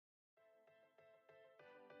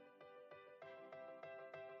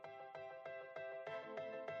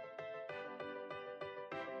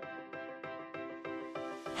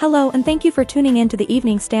Hello and thank you for tuning in to the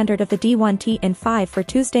Evening Standard of the D1T in 5 for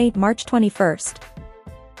Tuesday, March 21st.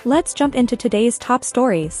 Let's jump into today's top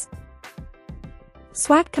stories.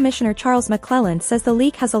 SWAC Commissioner Charles McClelland says the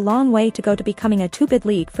league has a long way to go to becoming a two-bid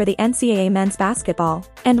league for the NCAA men's basketball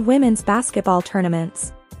and women's basketball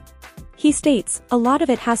tournaments. He states, a lot of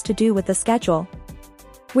it has to do with the schedule.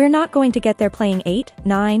 We're not going to get there playing 8,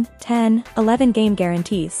 9, 10, 11 game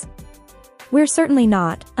guarantees. We're certainly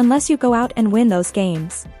not, unless you go out and win those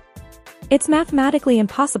games. It's mathematically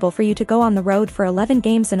impossible for you to go on the road for 11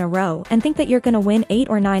 games in a row and think that you're gonna win 8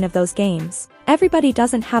 or 9 of those games. Everybody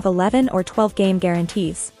doesn't have 11 or 12 game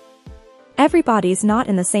guarantees. Everybody's not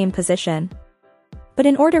in the same position. But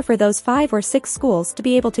in order for those 5 or 6 schools to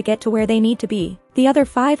be able to get to where they need to be, the other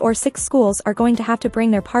 5 or 6 schools are going to have to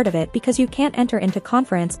bring their part of it because you can't enter into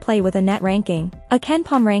conference play with a net ranking, a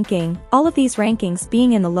KenPom ranking, all of these rankings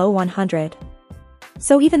being in the low 100.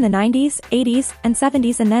 So even the 90s, 80s, and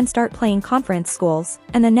 70s and then start playing conference schools,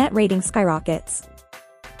 and the net rating skyrockets.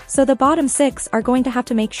 So the bottom 6 are going to have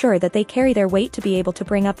to make sure that they carry their weight to be able to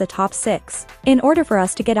bring up the top 6, in order for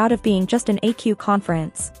us to get out of being just an AQ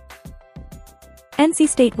conference. NC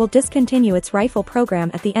State will discontinue its rifle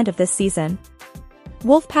program at the end of this season.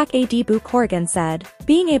 Wolfpack AD Boo Corrigan said,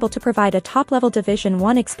 being able to provide a top-level Division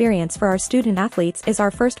I experience for our student athletes is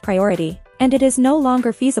our first priority, and it is no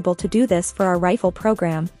longer feasible to do this for our rifle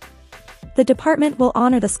program. The department will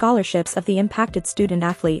honor the scholarships of the impacted student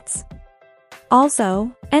athletes.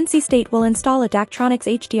 Also, NC State will install a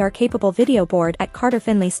Daktronics HDR-capable video board at Carter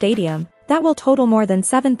Finley Stadium that will total more than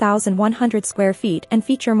 7,100 square feet and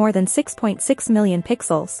feature more than 6.6 million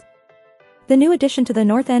pixels. The new addition to the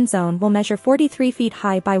north end zone will measure 43 feet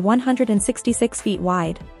high by 166 feet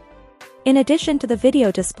wide. In addition to the video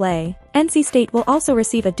display, NC State will also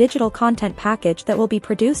receive a digital content package that will be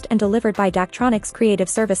produced and delivered by Daktronics Creative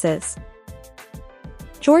Services.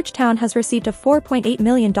 Georgetown has received a $4.8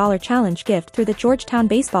 million challenge gift through the Georgetown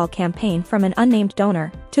Baseball Campaign from an unnamed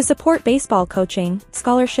donor to support baseball coaching,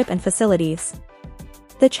 scholarship and facilities.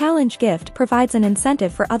 The challenge gift provides an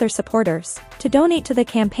incentive for other supporters to donate to the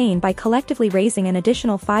campaign by collectively raising an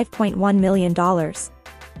additional $5.1 million.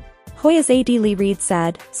 Hoyas AD Lee Reed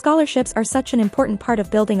said, scholarships are such an important part of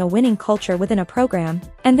building a winning culture within a program,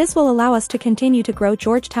 and this will allow us to continue to grow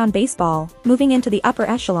Georgetown baseball, moving into the upper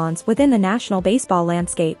echelons within the national baseball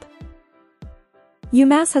landscape.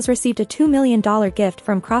 UMass has received a $2 million gift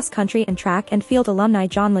from cross-country and track and field alumni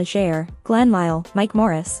John Legere, Glenn Lyle, Mike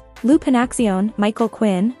Morris, Lou Panaxione, Michael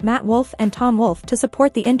Quinn, Matt Wolf and Tom Wolf to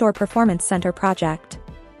support the Indoor Performance Center project.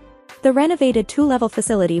 The renovated 2-level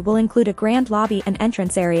facility will include a grand lobby and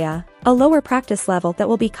entrance area, a lower practice level that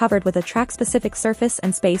will be covered with a track-specific surface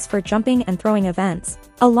and space for jumping and throwing events,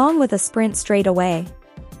 along with a sprint straightaway.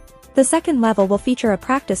 The second level will feature a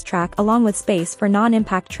practice track along with space for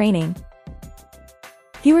non-impact training.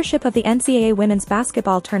 Viewership of the NCAA women's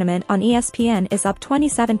basketball tournament on ESPN is up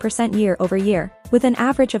 27% year-over-year, with an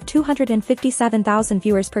average of 257,000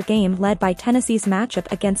 viewers per game led by Tennessee's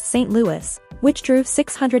matchup against St. Louis, which drew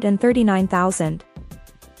 639,000.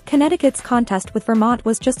 Connecticut's contest with Vermont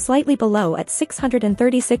was just slightly below at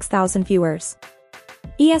 636,000 viewers.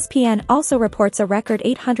 ESPN also reports a record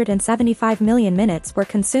 875 million minutes were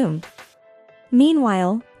consumed.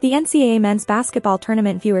 Meanwhile, the NCAA men's basketball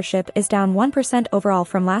tournament viewership is down 1% overall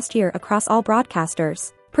from last year across all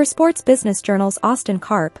broadcasters, per Sports Business Journal's Austin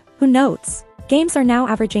Karp, who notes, games are now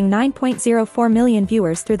averaging 9.04 million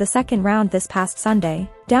viewers through the second round this past Sunday,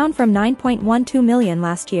 down from 9.12 million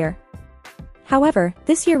last year. However,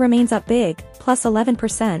 this year remains up big, plus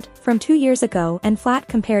 11%, from 2 years ago and flat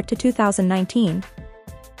compared to 2019.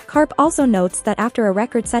 Karp also notes that after a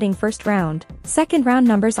record-setting first round, second round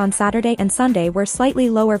numbers on Saturday and Sunday were slightly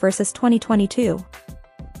lower versus 2022.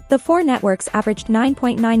 The 4 networks averaged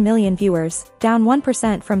 9.9 million viewers, down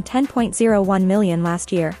 1% from 10.01 million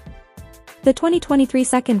last year. The 2023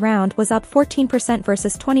 second round was up 14%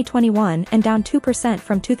 versus 2021 and down 2%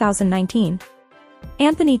 from 2019.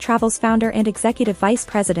 Anthony Travels, founder and executive vice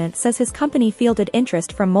president, says his company fielded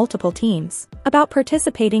interest from multiple teams about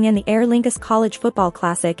participating in the Aer Lingus College Football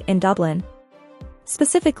Classic in Dublin.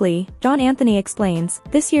 Specifically, John Anthony explains,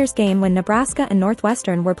 this year's game when Nebraska and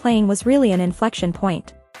Northwestern were playing was really an inflection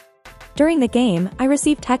point. During the game, I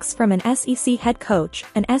received texts from an SEC head coach,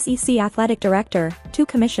 an SEC athletic director, 2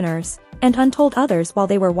 commissioners, and untold others while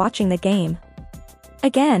they were watching the game.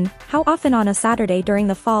 Again, how often on a Saturday during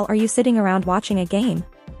the fall are you sitting around watching a game?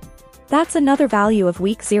 That's another value of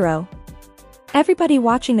Week 0. Everybody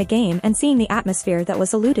watching the game and seeing the atmosphere that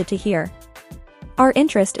was alluded to here. Our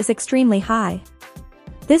interest is extremely high.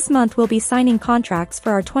 This month we'll be signing contracts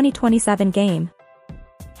for our 2027 game.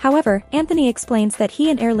 However, Anthony explains that he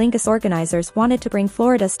and Aer Lingus organizers wanted to bring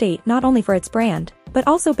Florida State not only for its brand, but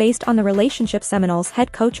also based on the relationship Seminoles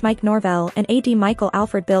head coach Mike Norvell and AD Michael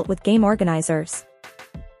Alford built with game organizers.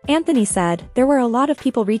 Anthony said, "There were a lot of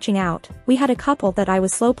people reaching out, we had a couple that I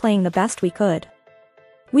was slow playing the best we could.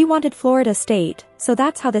 We wanted Florida State, so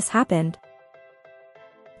that's how this happened."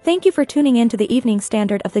 Thank you for tuning in to the Evening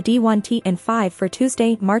Standard of the D1T in 5 for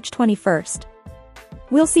Tuesday, March 21st.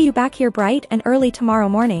 We'll see you back here bright and early tomorrow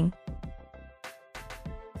morning.